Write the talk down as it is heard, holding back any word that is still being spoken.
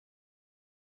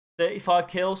35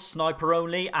 kills, sniper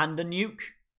only, and a nuke.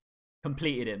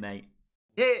 Completed it, mate.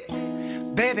 Yeah,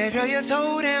 baby girl, you're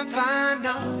so damn fine,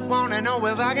 though. Wanna know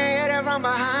if I can hit it from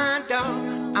behind,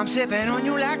 though. I'm sipping on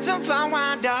you like some fine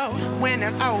wine, though. When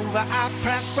it's over, I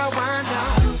press rewind,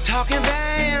 though. Talking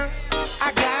bands,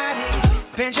 I got it.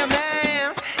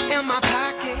 Benjamins in my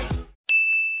pocket.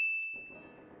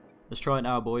 Let's try it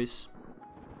now, boys.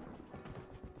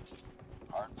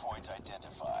 Hard point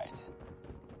identified.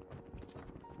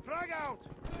 Frag out!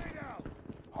 Frag out!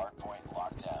 Hard point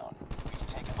locked down. We've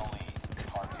taken the lead.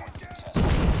 Hard point contested.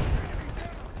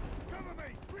 Cover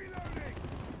me! Reloading!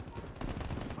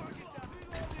 Target down!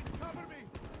 Reloading! Cover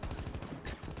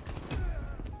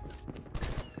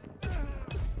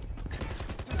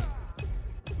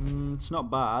me! It's not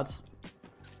bad.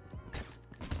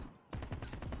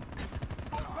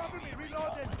 Cover me!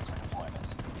 Reloading! For deployment.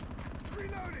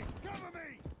 Reloading! Cover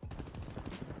me!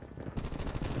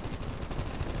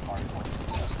 Hard point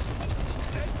contested.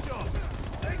 Headshot!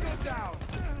 Tango down!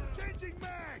 Changing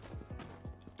mag!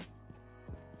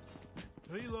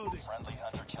 Reloading! Friendly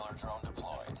hunter-killer drone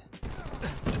deployed.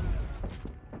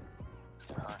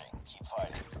 They're hurting. Keep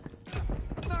fighting.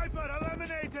 Sniper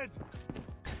eliminated!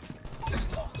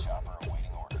 Stealth chopper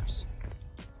awaiting orders.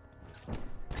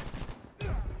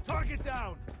 Target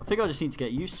down! I think I just need to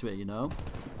get used to it, you know?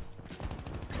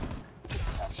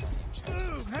 Capture the objective.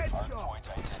 Boom! Hard Headshot! point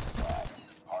identified.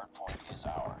 Hard point is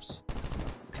ours.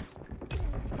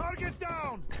 Target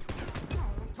down!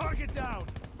 Target down!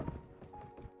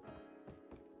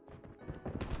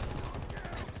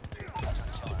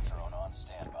 Hunter-killer drone on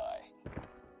standby.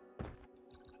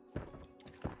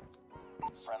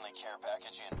 Friendly care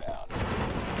package inbound.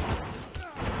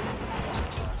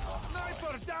 Hunter-killer drone deployed.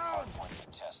 Sniper down! Hard point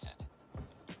contested.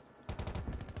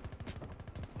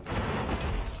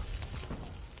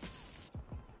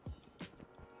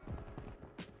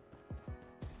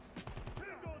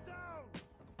 Tango down!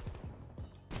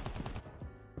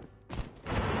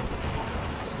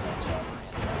 Stealth chopper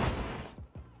inbound.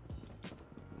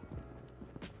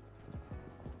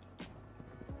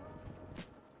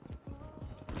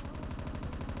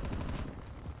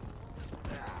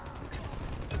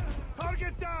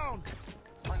 Target down!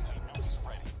 Friendly nuke is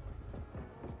ready.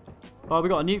 Oh, we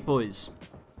got a nuke, boys.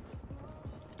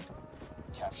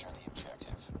 Capture the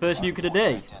objective. First nuke of the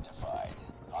day. Identified.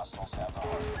 Hostiles have the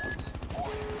hard point.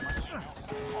 Friendly nuke has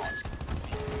been launched.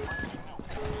 Friendly nuke has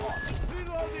been launched.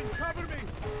 Reloading! Cover me!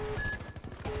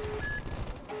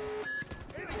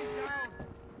 Enemy down!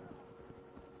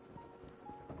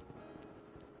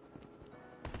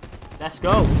 Let's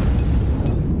go.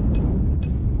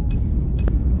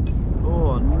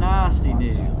 Oh, nasty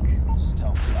nuke.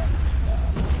 Stealth chopper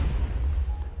inbound.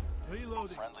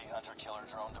 Reloading! Friendly hunter-killer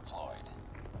drone deployed.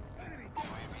 Enemy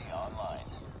UAV online.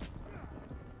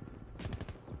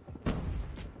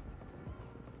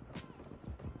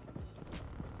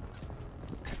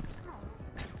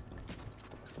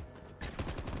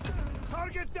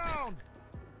 Target down!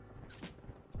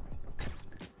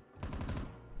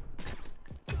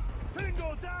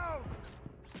 Tango down! Tango down!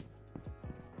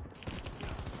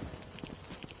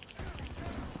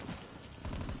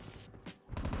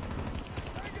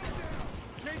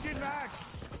 Changing mag!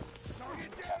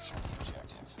 Target down! Capture the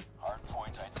objective. Hard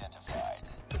point identified.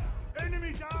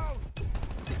 Enemy down!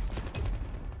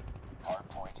 Hard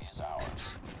point is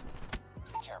ours.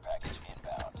 Care package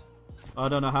inbound. I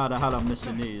don't know how the hell I'm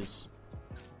missing these.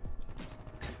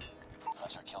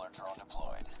 Hunter-killer drone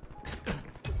deployed.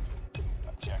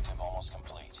 Objective almost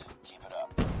complete. Keep it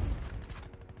up.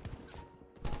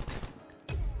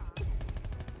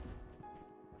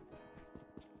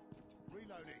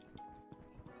 Reloading.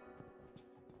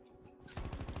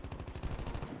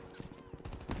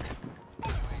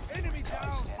 Enemy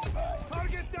down! Standing by.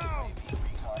 Target down! UAV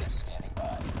recon is standing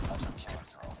by. Hunter-killer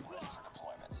drone ready for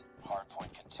deployment. Hard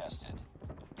point contested.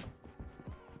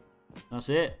 That's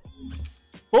it.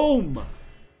 Boom!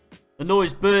 The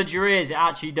noise burns your ears. It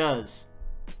actually does.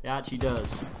 It actually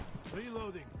does.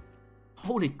 Reloading.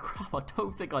 Holy crap, I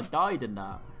don't think I died in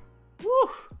that. Woo!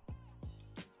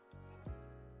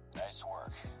 Nice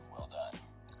work. Well done.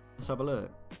 Let's have a look.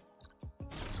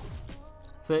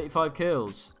 35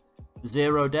 kills.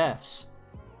 0 deaths.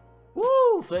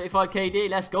 Woo! 35 KD.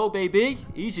 Let's go, baby.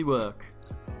 Easy work.